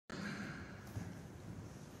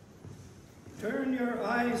Turn your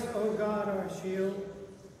eyes, O God, our shield,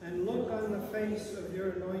 and look on the face of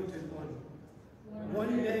your anointed one.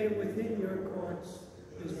 One day within your courts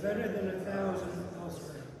is better than 1,000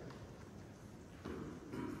 elsewhere.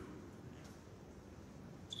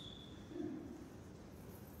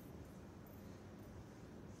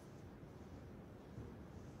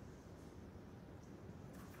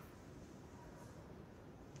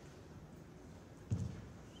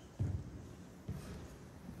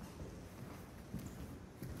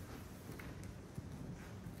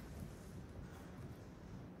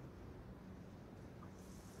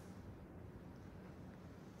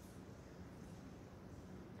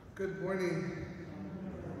 Good morning.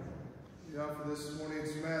 We offer this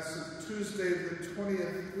morning's Mass of Tuesday, the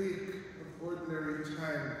 20th week of Ordinary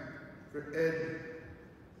Time for Ed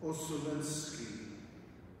Osolinsky.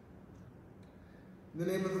 In the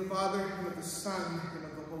name of the Father, and of the Son, and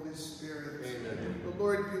of the Holy Spirit. Amen. The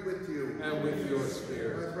Lord be with you. And with your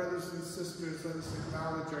spirit. My brothers and sisters, let us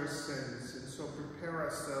acknowledge our sins, and so prepare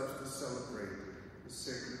ourselves to celebrate the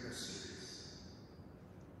sacred mysteries.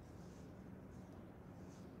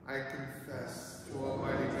 I confess to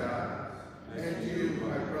Almighty God and to you,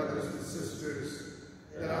 my brothers and sisters,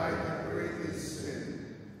 that I have greatly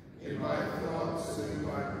sinned in my thoughts and in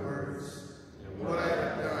my words, in what I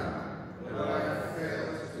have done and what I have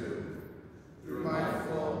failed to do, through my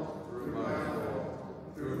fault,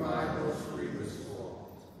 through my most grievous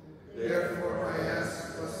fault. Therefore I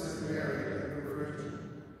ask Blessed Mary, ever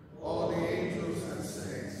Virgin, all the angels and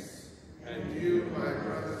saints, and you, my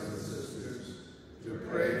brothers and sisters, to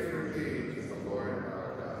pray for me to the Lord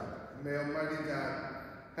our God. May Almighty God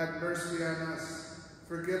have mercy on us,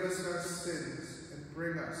 forgive us our sins, and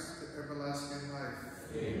bring us to everlasting life.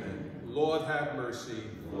 Amen. Lord have mercy.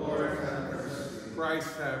 Lord have mercy.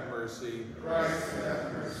 Christ have mercy. Christ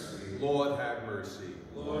have mercy. Lord have mercy.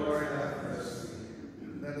 Lord have mercy.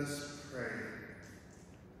 Let us pray.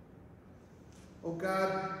 O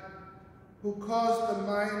God, who caused the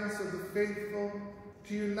minds of the faithful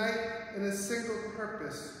to unite in a single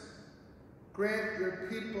purpose, grant your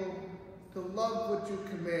people to love what you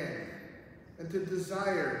command and to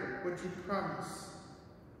desire what you promise,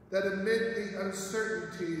 that amid the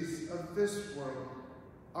uncertainties of this world,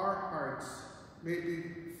 our hearts may be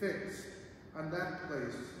fixed on that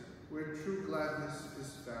place where true gladness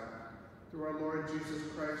is found. Through our Lord Jesus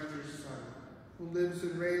Christ, your Son, who lives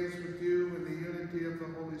and reigns with you in the unity of the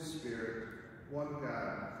Holy Spirit, one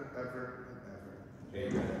God, forever and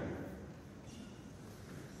ever. Amen.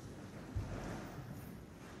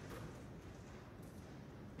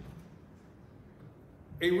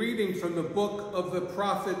 A reading from the book of the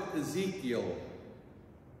prophet Ezekiel.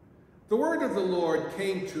 The word of the Lord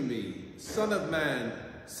came to me, Son of man,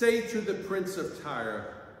 say to the prince of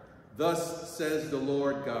Tyre, thus says the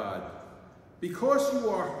Lord God, because you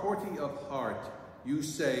are haughty of heart, you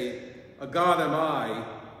say, a god am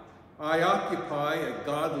I occupy a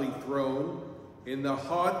godly throne in the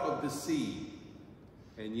heart of the sea,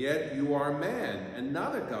 and yet you are man and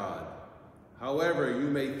not a god. However, you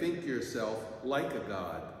may think yourself like a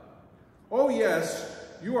god. Oh yes,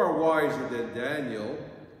 you are wiser than Daniel.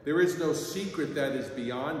 There is no secret that is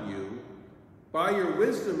beyond you. By your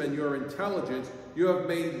wisdom and your intelligence, you have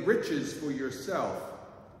made riches for yourself.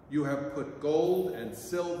 You have put gold and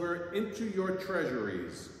silver into your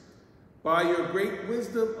treasuries. By your great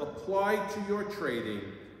wisdom applied to your trading,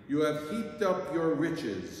 you have heaped up your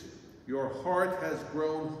riches. Your heart has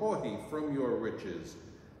grown haughty from your riches.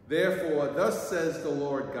 Therefore, thus says the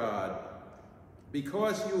Lord God,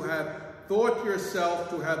 because you have thought yourself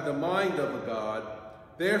to have the mind of a god,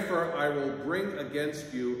 therefore I will bring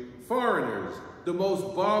against you foreigners, the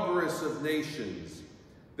most barbarous of nations.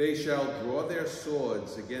 They shall draw their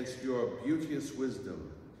swords against your beauteous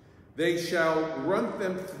wisdom. They shall run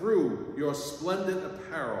them through your splendid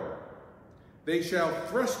apparel. They shall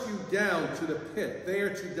thrust you down to the pit,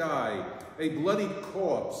 there to die, a bloody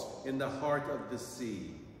corpse in the heart of the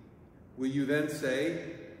sea. Will you then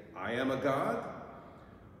say, I am a god?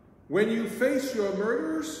 When you face your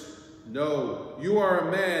murderers? No, you are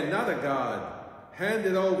a man, not a god,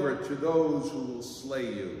 handed over to those who will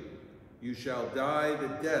slay you. You shall die the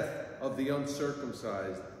death of the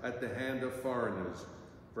uncircumcised at the hand of foreigners.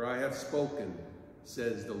 For I have spoken,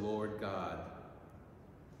 says the Lord God.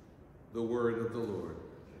 The word of the Lord.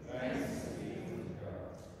 Thanks be to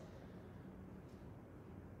God.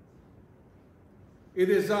 It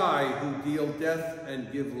is I who deal death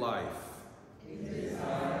and give life. It is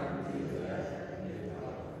I who deal death and give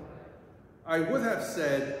life. I would have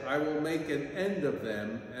said, I will make an end of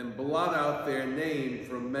them and blot out their name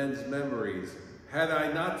from men's memories, had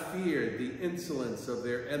I not feared the insolence of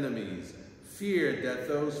their enemies, feared that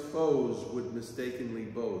those foes would mistakenly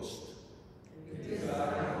boast.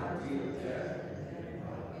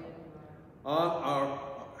 On our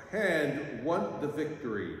hand won the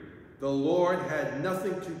victory. The Lord had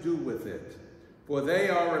nothing to do with it, for they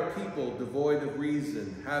are a people devoid of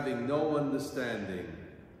reason, having no understanding.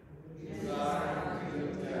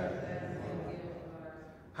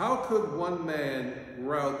 How could one man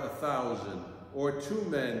rout 1,000, or 2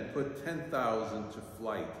 men put 10,000 to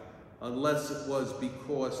flight, unless it was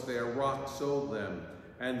because their rock sold them,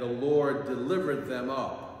 and the Lord delivered them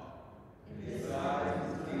up?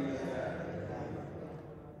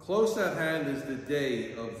 Close at hand is the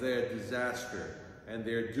day of their disaster, and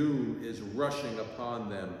their doom is rushing upon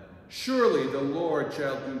them. Surely the Lord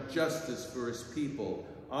shall do justice for his people.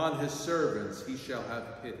 On his servants he shall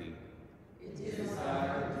have pity.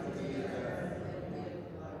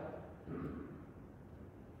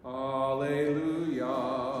 Alleluia,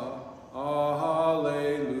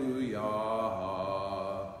 alleluia,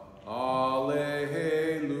 alleluia.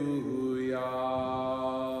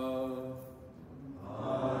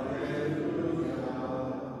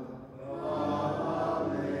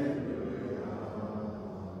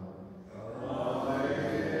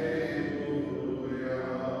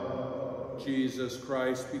 Jesus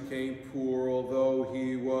Christ became poor, although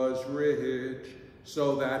he was rich,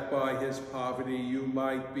 so that by his poverty you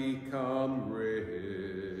might become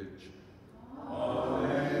rich.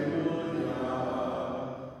 Alleluia.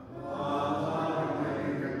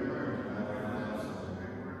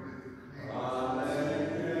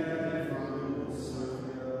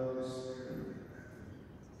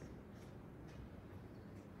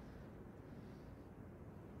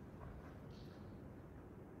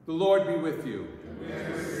 The Lord be with you.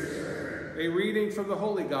 A reading from the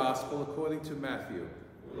Holy Gospel according to Matthew.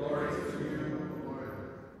 Glory to you, Lord.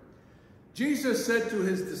 Jesus said to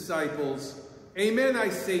his disciples, "Amen, I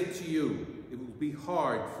say to you, it will be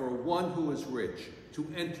hard for one who is rich to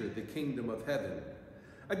enter the kingdom of heaven.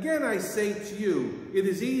 Again, I say to you, it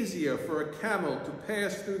is easier for a camel to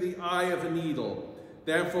pass through the eye of a needle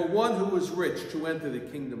than for one who is rich to enter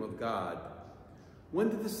the kingdom of God." When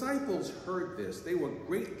the disciples heard this, they were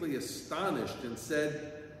greatly astonished and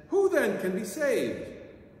said, "Who then can be saved?"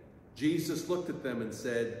 Jesus looked at them and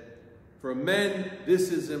said, "For men this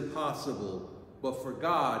is impossible, but for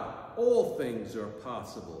God all things are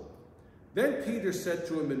possible." Then Peter said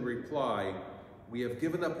to him in reply, "We have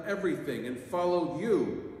given up everything and followed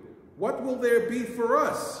you. What will there be for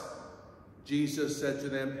us?" Jesus said to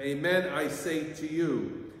them, "Amen, I say to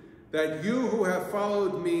you, that you who have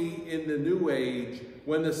followed me in the new age,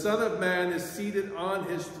 when the Son of Man is seated on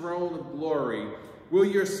his throne of glory, will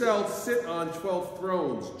yourselves sit on 12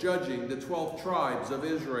 thrones, judging the 12 tribes of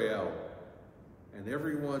Israel. And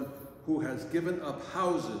everyone who has given up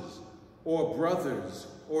houses, or brothers,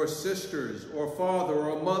 or sisters, or father,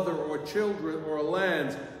 or mother, or children, or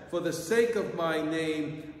lands, for the sake of my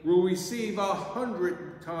name, will receive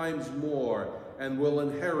 100 times more, and will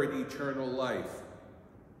inherit eternal life.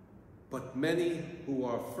 But many who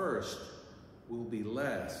are first will be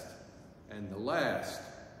last, and the last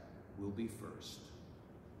will be first."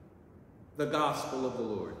 The Gospel of the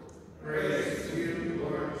Lord. Praise to you,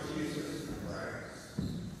 Lord Jesus Christ.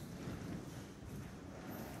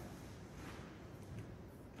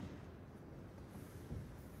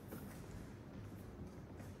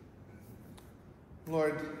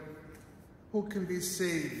 Lord, who can be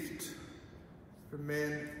saved? For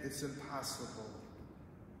man, it's impossible.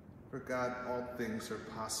 For God, all things are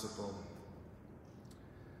possible.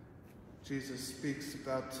 Jesus speaks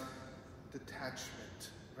about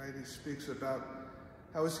detachment, right? He speaks about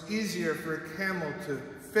how it's easier for a camel to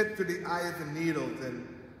fit through the eye of a needle than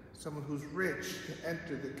someone who's rich to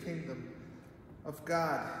enter the kingdom of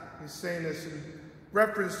God. He's saying this in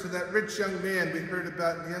reference to that rich young man we heard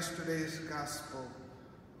about in yesterday's gospel,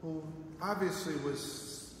 who obviously was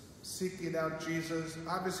seeking out Jesus,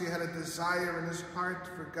 obviously had a desire in his heart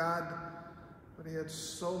for God, but he had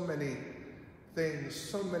so many things,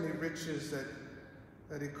 so many riches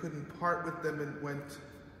that he couldn't part with them and went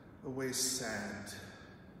away sad.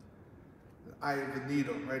 The eye of the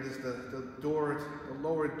needle, right, is the door, the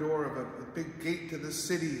lower door of a big gate to the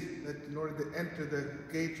city, that in order to enter the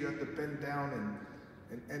gate you have to bend down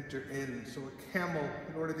and enter in. So a camel,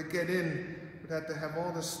 in order to get in, would have to have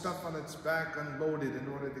all the stuff on its back unloaded in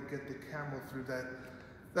order to get the camel through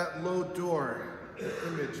that low door, the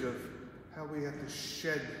image of how we have to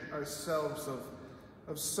shed ourselves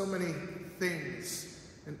of so many things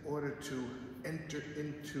in order to enter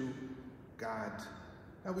into God.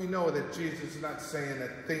 And we know that Jesus is not saying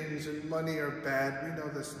that things and money are bad. We know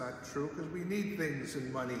that's not true because we need things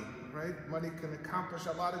and money, right? Money can accomplish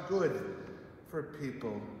a lot of good for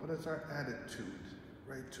people, but it's our attitude,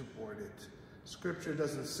 right, toward it. Scripture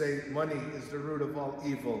doesn't say money is the root of all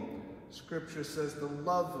evil. Scripture says the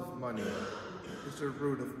love of money is the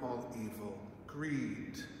root of all evil.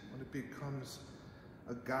 Greed, when it becomes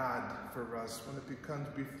a god for us, when it becomes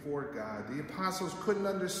before God. The apostles couldn't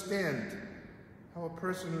understand how a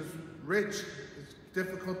person who's rich is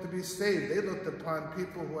difficult to be saved. They looked upon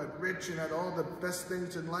people who had rich and had all the best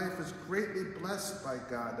things in life as greatly blessed by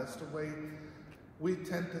God. That's the way we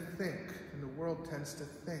tend to think, and the world tends to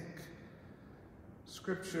think.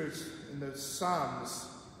 Scriptures in the Psalms,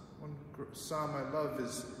 one psalm I love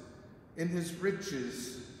is, in his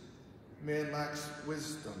riches, man lacks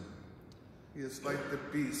wisdom. He is like the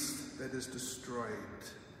beast that is destroyed,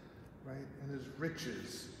 right? In his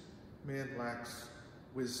riches, man lacks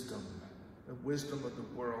wisdom. The wisdom of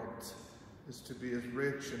the world is to be as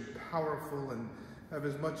rich and powerful and have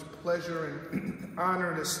as much pleasure and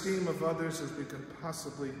honor and esteem of others as we can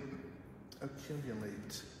possibly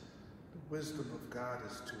accumulate. The wisdom of God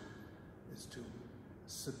is to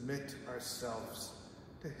submit ourselves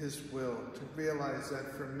to his will, to realize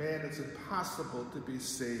that for man it's impossible to be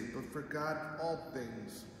saved, but for God all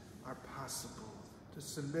things are possible. To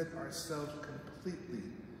submit ourselves completely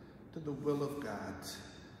to the will of God.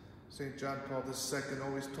 St. John Paul II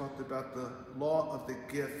always talked about the law of the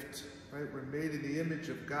gift, right? We're made in the image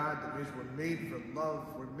of God. That means we're made for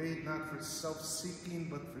love. We're made not for self-seeking,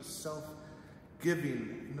 but for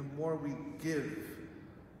self-giving. And the more we give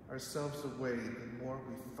ourselves away, the more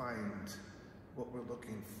we find what we're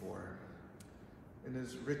looking for. In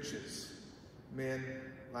his riches, man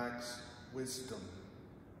lacks wisdom.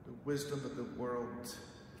 The wisdom of the world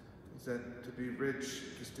is that to be rich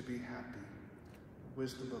is to be happy. The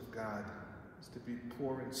wisdom of God is to be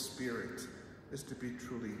poor in spirit, is to be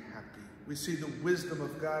truly happy. We see the wisdom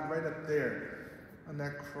of God right up there on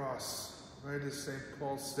that cross, right as St.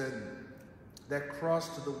 Paul said. That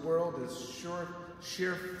cross to the world is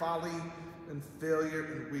sheer folly and failure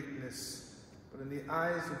and weakness. But in the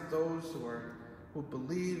eyes of those who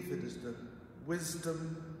believe, it is the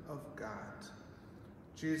wisdom of God.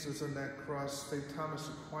 Jesus on that cross, St. Thomas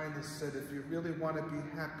Aquinas said, if you really want to be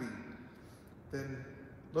happy, then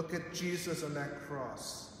look at Jesus on that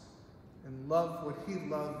cross and love what he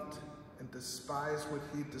loved and despise what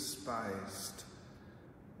he despised.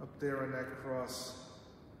 Up there on that cross,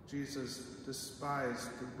 Jesus despised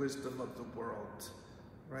the wisdom of the world,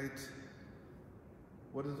 right?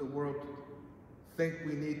 What does the world think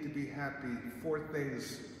we need to be happy? 4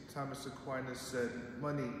 things Thomas Aquinas said: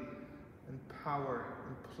 money and power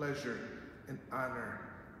and pleasure and honor.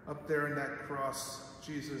 Up there in that cross,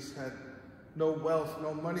 Jesus had no wealth,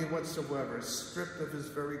 no money whatsoever, stripped of his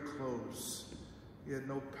very clothes. He had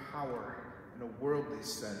no power in a worldly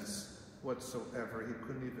sense whatsoever. He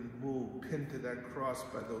couldn't even move, pinned to that cross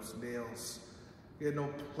by those nails. He had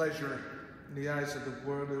no pleasure in the eyes of the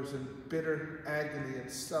world. He was in bitter agony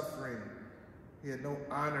and suffering. He had no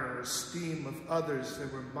honor or esteem of others. They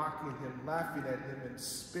were mocking him, laughing at him, and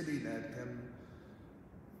spitting at him.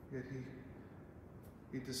 Yet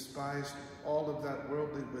he despised all of that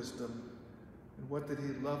worldly wisdom. And what did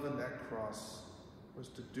he love in that cross? Was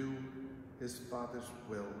to do his Father's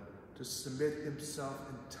will, to submit himself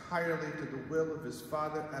entirely to the will of his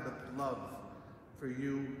Father out of love for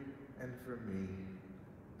you and for me.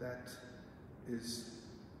 That is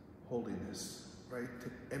holiness, right? To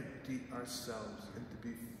empty ourselves and to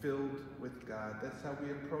be filled with God. That's how we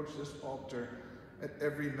approach this altar at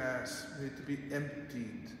every Mass. We need to be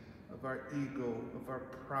emptied of our ego, of our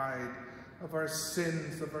pride, of our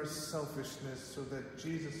sins, of our selfishness, so that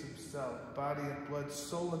Jesus himself, body and blood,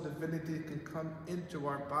 soul and divinity, can come into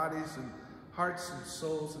our bodies and hearts and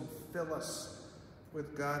souls and fill us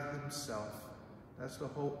with God himself. That's the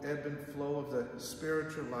whole ebb and flow of the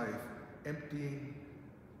spiritual life, emptying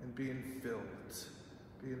and being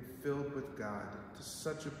filled with God to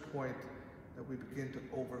such a point that we begin to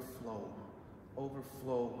overflow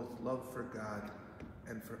with love for God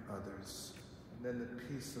and for others. And then the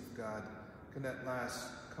peace of God can at last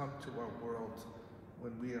come to our world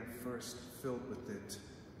when we are first filled with it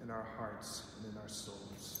in our hearts and in our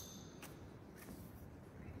souls.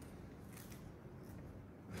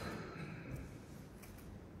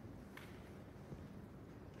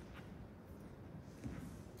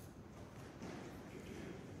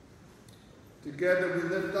 Together we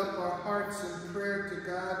lift up our hearts in prayer to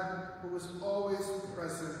God, who is always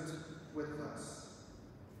present with us.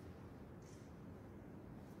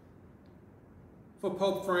 For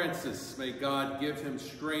Pope Francis, may God give him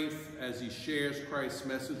strength as he shares Christ's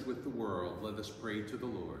message with the world. Let us pray to the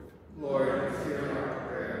Lord. Lord, hear our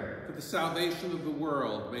prayer. For the salvation of the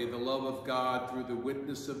world, may the love of God through the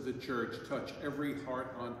witness of the Church touch every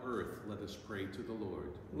heart on earth. Let us pray to the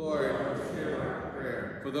Lord. Lord, hear our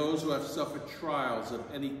prayer. For those who have suffered trials of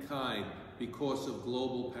any kind because of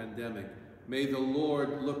global pandemic, may the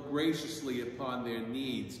Lord look graciously upon their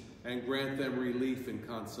needs and grant them relief and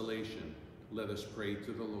consolation. Let us pray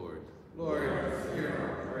to the Lord. Lord, hear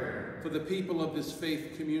our prayer. For the people of this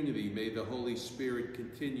faith community, may the Holy Spirit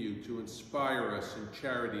continue to inspire us in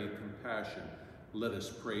charity and compassion. Let us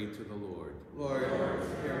pray to the Lord. Lord,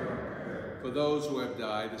 hear our prayer. For those who have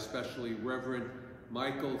died, especially Reverend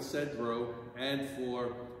Michael Cedro, and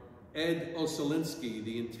for Ed Osolinsky,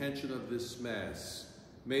 the intention of this Mass,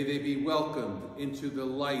 may they be welcomed into the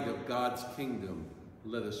light of God's kingdom.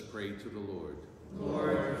 Let us pray to the Lord.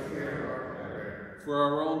 Lord, hear our prayer. For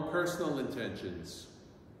our own personal intentions,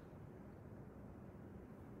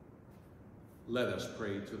 let us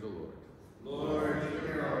pray to the Lord. Lord,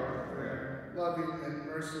 hear our prayer. Loving and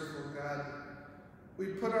merciful God, we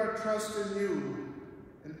put our trust in you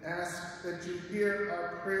and ask that you hear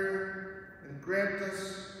our prayer and grant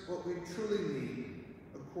us what we truly need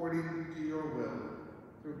according to your will,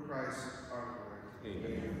 through Christ our Lord.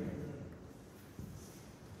 Amen.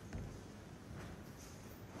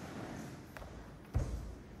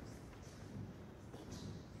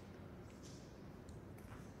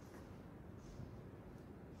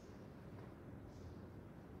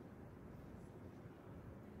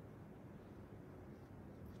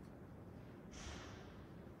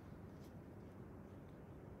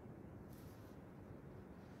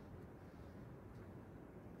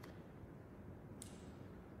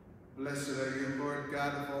 Blessed are you, Lord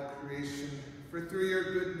God of all creation, for through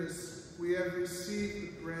your goodness we have received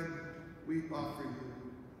the bread we offer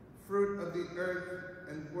you, fruit of the earth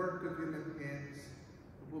and work of human hands,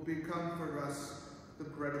 that will become for us the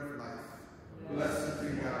bread of life. Blessed be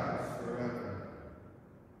God forever.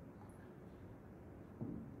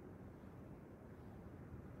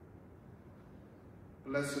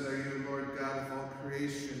 Blessed are you, Lord God of all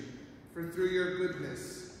creation, for through your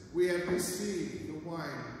goodness we have received the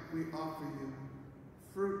wine we offer you,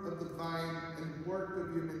 fruit of the vine and work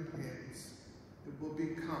of human hands, that will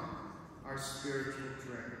become our spiritual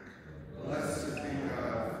drink. Blessed be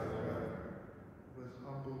God forever. With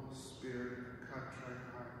humble spirit and contrite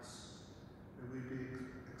hearts, may we be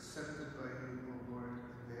accepted by you, O Lord,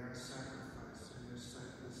 and may our sacrifice in your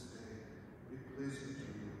sight this day be pleasing to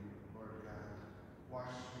you, Lord God.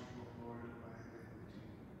 Wash me, O Lord, of my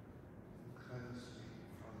iniquity, and cleanse me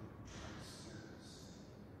from my sins.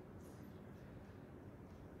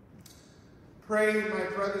 Pray,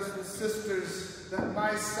 my brothers and sisters, that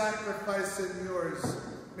my sacrifice and yours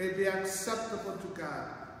may be acceptable to God,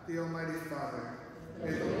 the Almighty Father.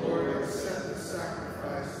 May the Lord accept the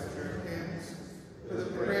sacrifice at your hands for the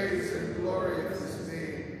praise and glory of his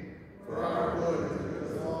name, for our good and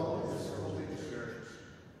of all his holy church.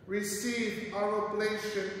 Receive our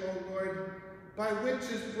oblation, O Lord, by which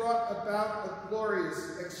is brought about a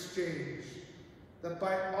glorious exchange, that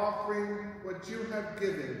by offering what you have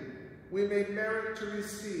given, we may merit to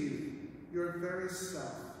receive your very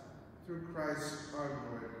self, through Christ our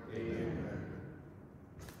Lord. Amen.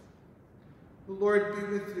 The Lord be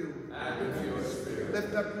with you. And with your spirit.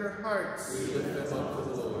 Lift up your hearts. We lift them up to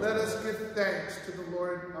the Lord. Let us give thanks to the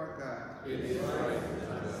Lord our God. It is right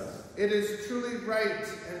and just. It is truly right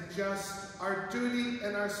and just, our duty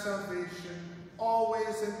and our salvation,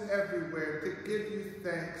 always and everywhere, to give you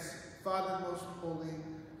thanks, Father most holy,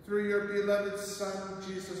 through your beloved Son,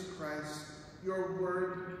 Jesus Christ, your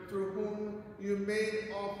word, through whom you made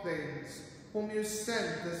all things, whom you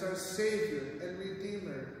sent as our Savior and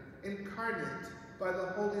Redeemer, incarnate by the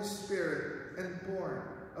Holy Spirit and born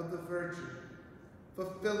of the Virgin,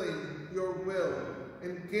 fulfilling your will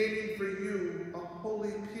and gaining for you a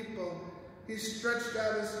holy people. He stretched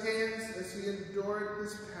out his hands as he endured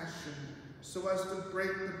his passion, so as to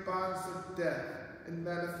break the bonds of death and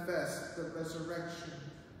manifest the resurrection.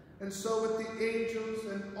 And so with the angels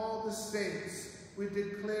and all the saints, we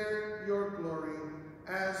declare your glory,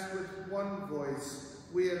 as with one voice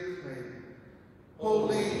we acclaim.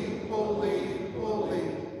 Holy, holy,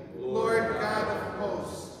 holy, Lord God of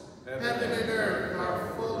hosts, heaven and earth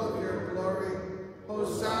are full of your glory.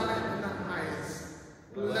 Hosanna in the highest.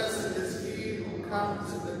 Blessed is he who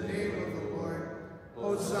comes in the name of the Lord.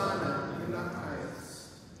 Hosanna in the highest.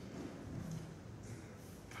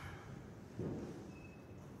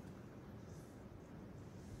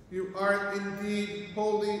 You are indeed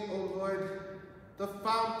holy, O Lord. the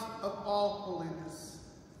fount of all holiness.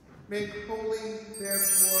 Make holy,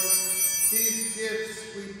 therefore, these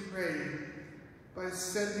gifts, we pray, by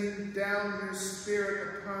sending down your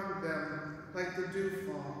Spirit upon them like the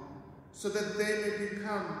dewfall, so that they may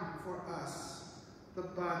become for us the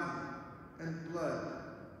body and blood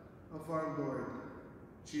of our Lord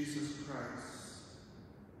Jesus Christ.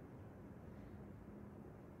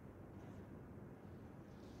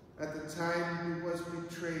 At the time he was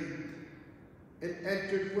betrayed and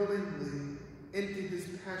entered willingly into his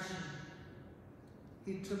passion,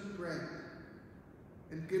 he took bread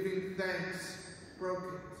and, giving thanks, broke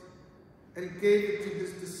it and gave it to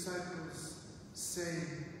his disciples,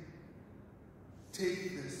 saying,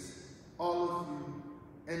 "Take this, all of you,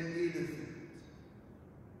 and eat of it.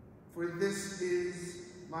 For this is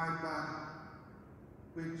my body,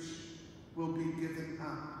 which will be given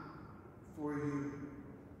up for you."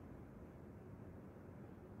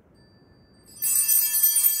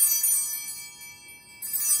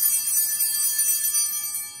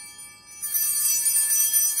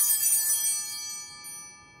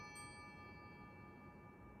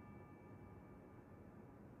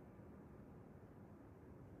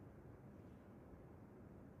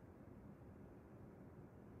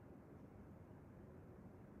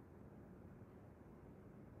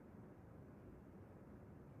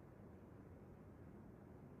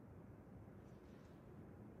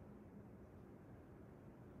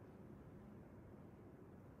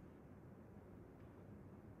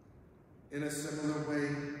 In a similar way,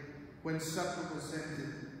 when supper was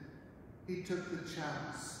ended, he took the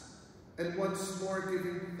chalice, and once more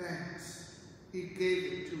giving thanks, he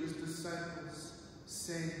gave it to his disciples,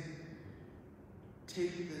 saying,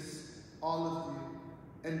 "Take this, all of you,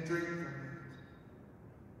 and drink from it.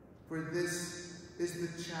 For this is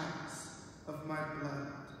the chalice of my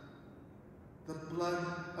blood, the blood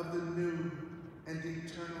of the new and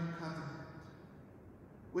eternal covenant,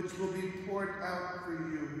 which will be poured out for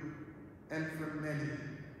you and for many,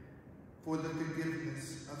 for the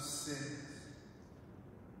forgiveness of sins.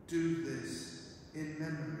 Do this in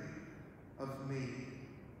memory of me."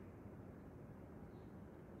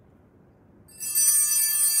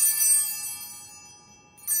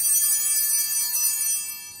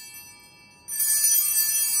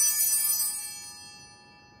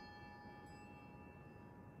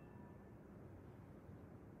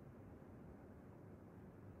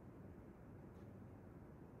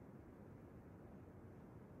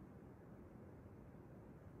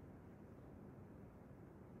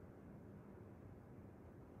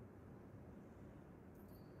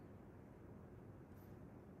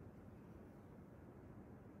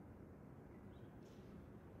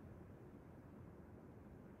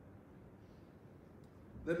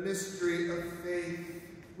 The mystery of faith.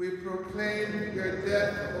 We proclaim your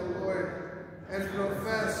death, O Lord, and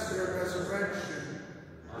profess your resurrection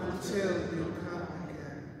until you come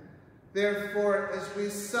again. Therefore, as we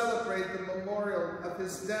celebrate the memorial of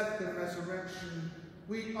his death and resurrection,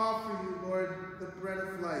 we offer you, Lord, the bread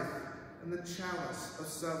of life and the chalice of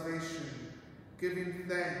salvation, giving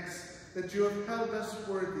thanks that you have held us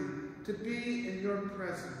worthy to be in your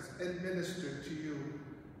presence and minister to you.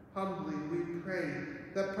 Humbly we pray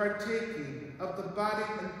that, partaking of the body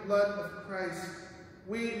and blood of Christ,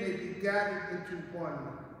 we may be gathered into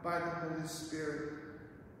one by the Holy Spirit.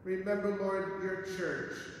 Remember, Lord, your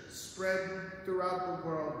church spread throughout the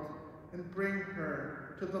world, and bring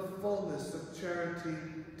her to the fullness of charity,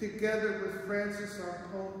 together with Francis our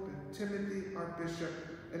Pope and Timothy our Bishop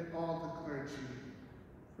and all the clergy.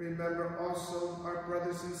 Remember also our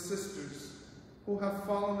brothers and sisters who have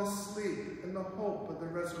fallen asleep in the hope of the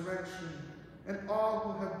resurrection, and all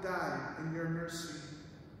who have died in your mercy.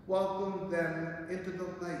 Welcome them into the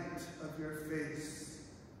light of your face.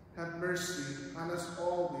 Have mercy on us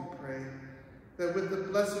all, we pray, that with the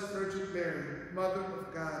Blessed Virgin Mary, Mother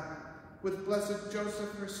of God, with Blessed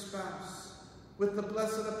Joseph, her spouse, with the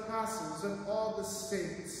blessed apostles and all the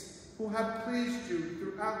saints who have pleased you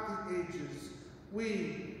throughout the ages,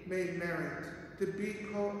 we may merit to be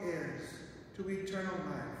co-heirs to eternal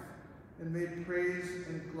life, and may praise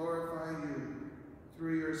and glorify you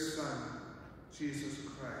through your Son, Jesus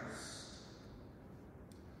Christ.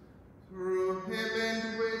 Through him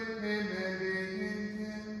and with him and in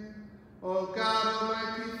him, O God,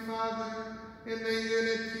 Almighty Father, in the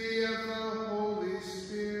unity of the Holy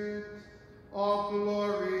Spirit, all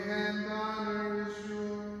glory and honor is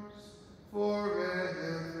yours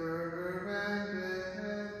forever and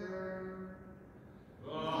ever.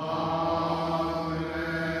 Amen.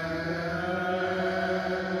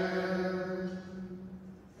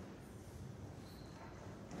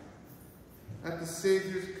 the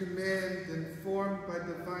Savior's command, informed by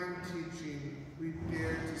divine teaching, we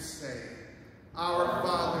dare to say, Our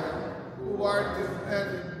Father, who art in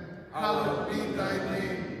heaven, hallowed be thy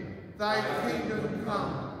name. Thy kingdom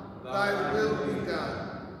come, thy will be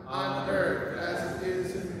done, on earth as it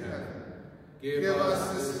is in heaven. Give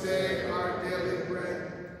us this day our daily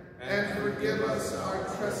bread, and forgive us our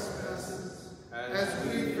trespasses, as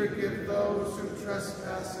we forgive those who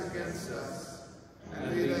trespass against us.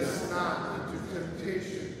 And lead us not into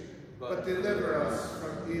temptation, but deliver us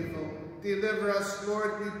from evil. Deliver us,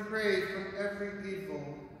 Lord, we pray, from every evil.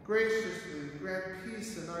 Graciously grant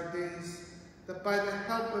peace in our days, that by the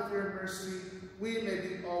help of your mercy we may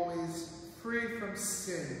be always free from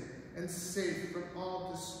sin and safe from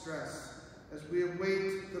all distress, as we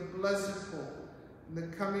await the blessed hope and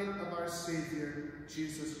the coming of our Savior,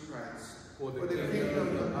 Jesus Christ. For the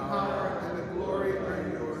kingdom, the power, and the glory are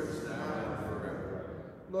yours now and forever.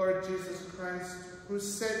 Lord Jesus Christ, who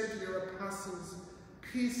said to your apostles,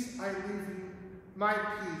 Peace I leave you, my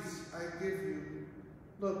peace I give you.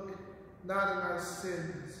 Look not on our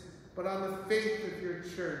sins, but on the faith of your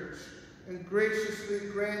church, and graciously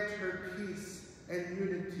grant her peace and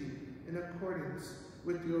unity in accordance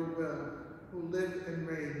with your will, who live and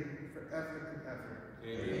reign forever and ever.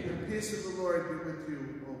 Amen. The peace of the Lord be with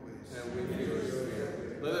you always. And with your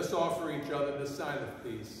spirit. Let us offer each other the sign of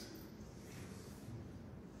peace.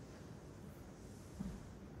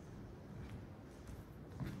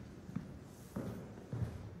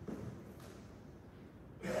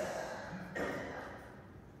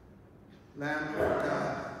 Lamb of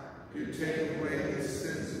God, you take away the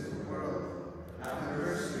sins of the world, have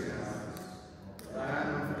mercy on us. Lamb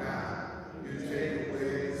of God, you take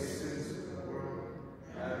away the sins of the world,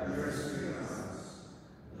 have mercy on us.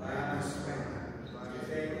 Lamb of God, you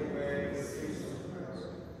take away the sins of the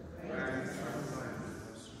world, grant eternal life to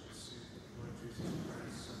us who receive the Lord Jesus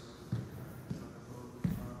Christ, Son of God, Son of the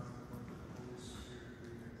Father, one of the Holy Spirit,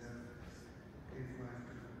 breathe in them, gave life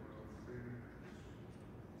to the world, freely.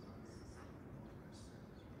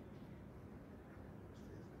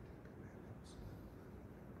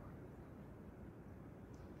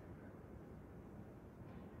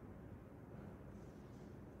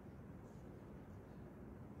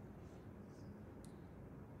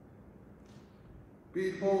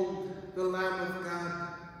 Behold the Lamb of God.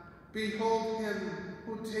 Behold him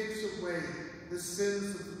who takes away the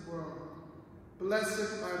sins of the world.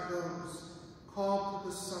 Blessed are those called to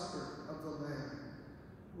the supper of the Lamb.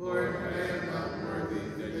 Lord, I am not worthy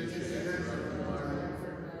that you should enter into my life,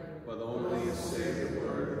 but only say the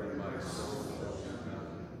word, and my soul shall be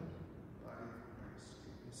found. Body of Christ,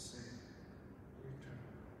 keep me safe. Return.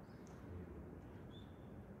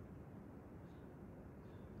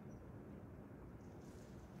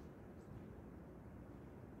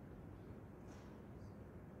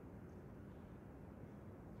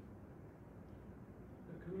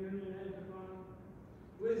 Communion antiphon.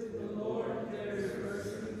 With the Lord there is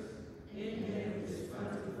mercy, in him is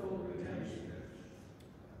plentiful redemption.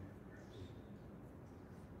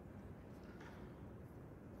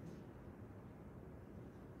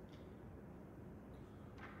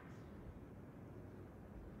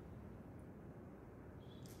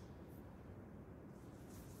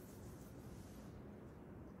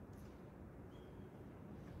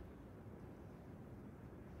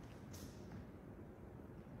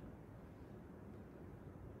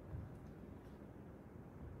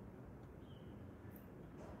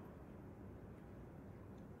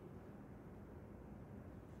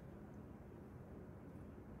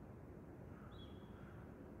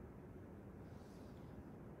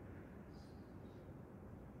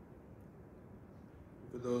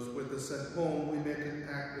 For those with us at home, we make an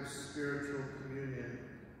act of spiritual communion.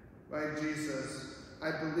 By Jesus,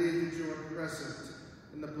 I believe that you are present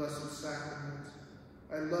in the Blessed Sacrament.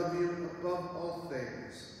 I love you above all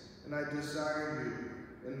things, and I desire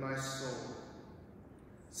you in my soul.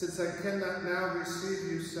 Since I cannot now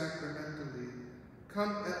receive you sacramentally,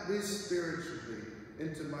 come at least spiritually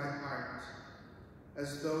into my heart.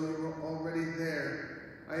 As though you were already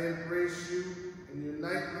there, I embrace you and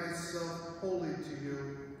unite myself wholly to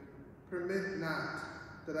you. Permit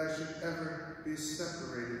not that I should ever be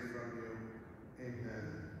separated from you. Amen.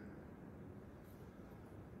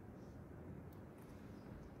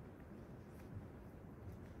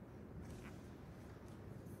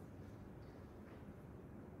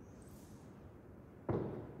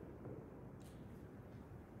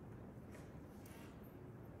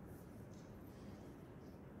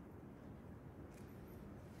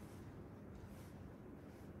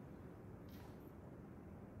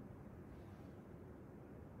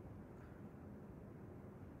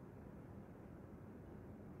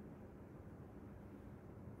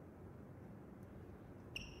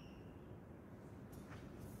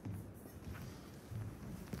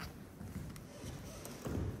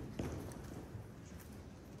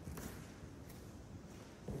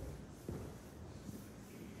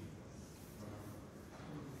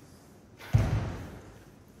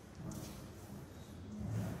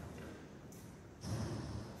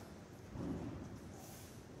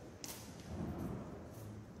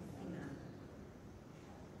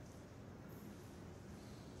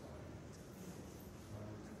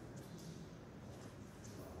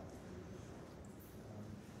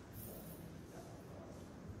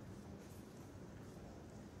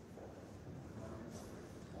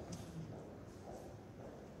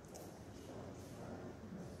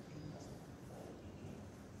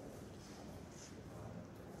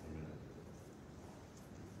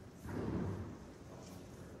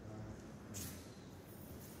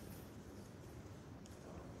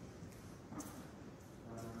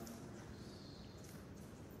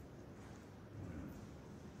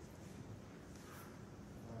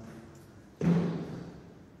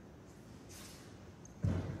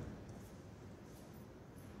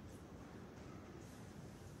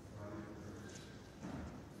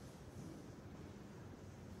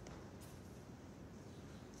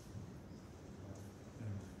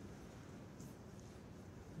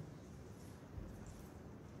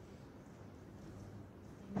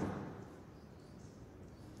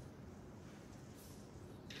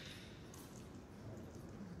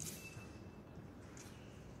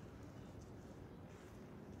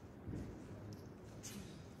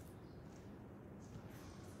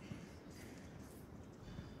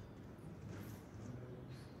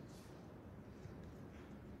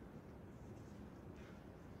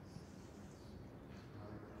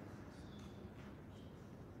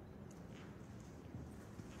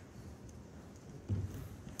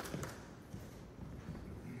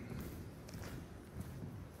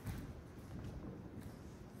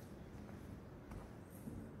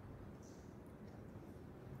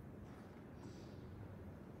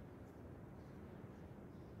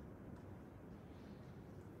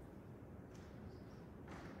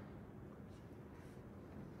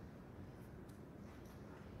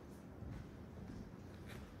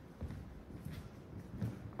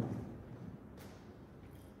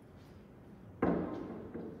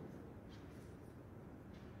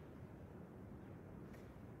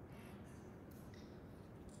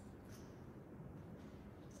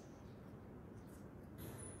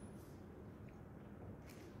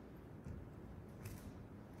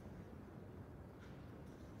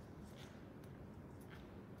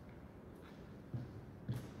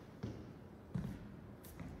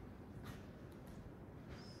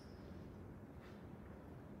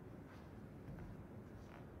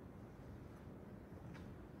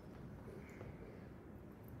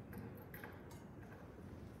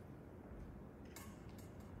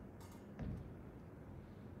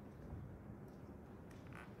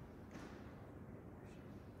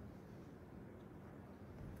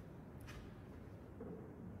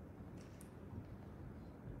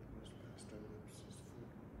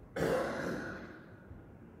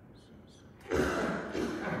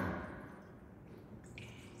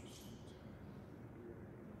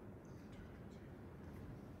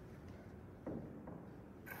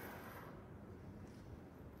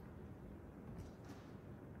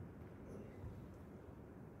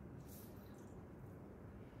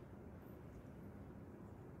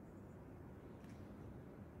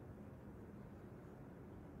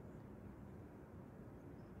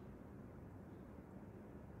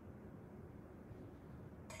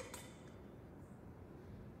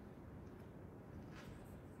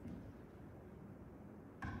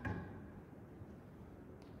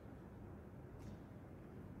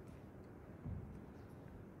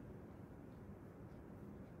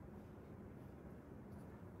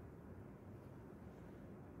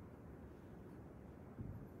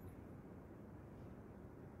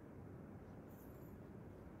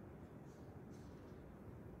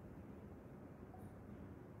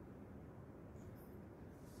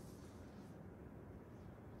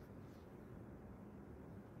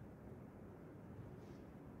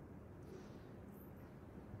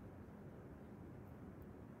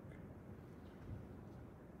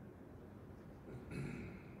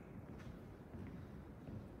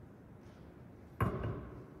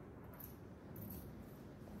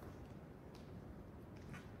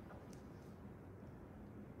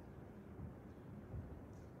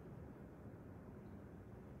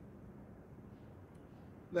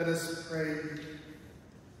 Let us pray.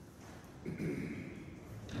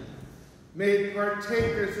 Made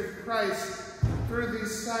partakers of Christ through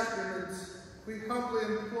these sacraments, we humbly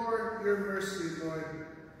implore your mercy, Lord,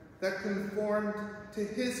 that conformed to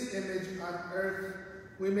his image on earth,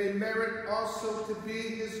 we may merit also to be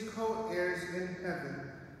his co-heirs in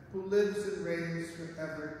heaven, who lives and reigns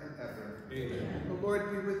forever and ever. Amen. The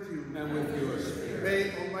Lord be with you. And with your spirit.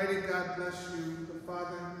 May Almighty God bless you, the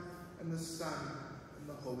Father, and the Son, and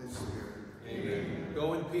the Holy Spirit. Amen.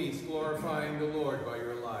 Go in peace, glorifying the Lord by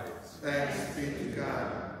your lives. Thanks be to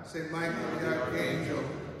God. Saint Michael the Archangel,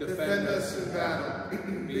 defend us in battle.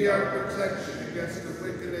 Be our protection against the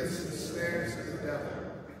wickedness and snares of the devil.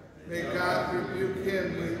 May God rebuke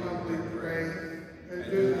him, we humbly pray. And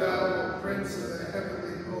do thou, O Prince of the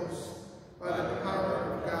heavenly host, by the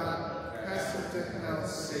power of God, cast into hell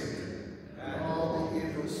Satan and all the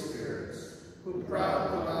evil spirits who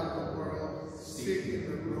prowl about the world, seeking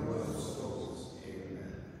the ruin of souls.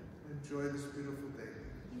 Amen. Enjoy this beautiful day.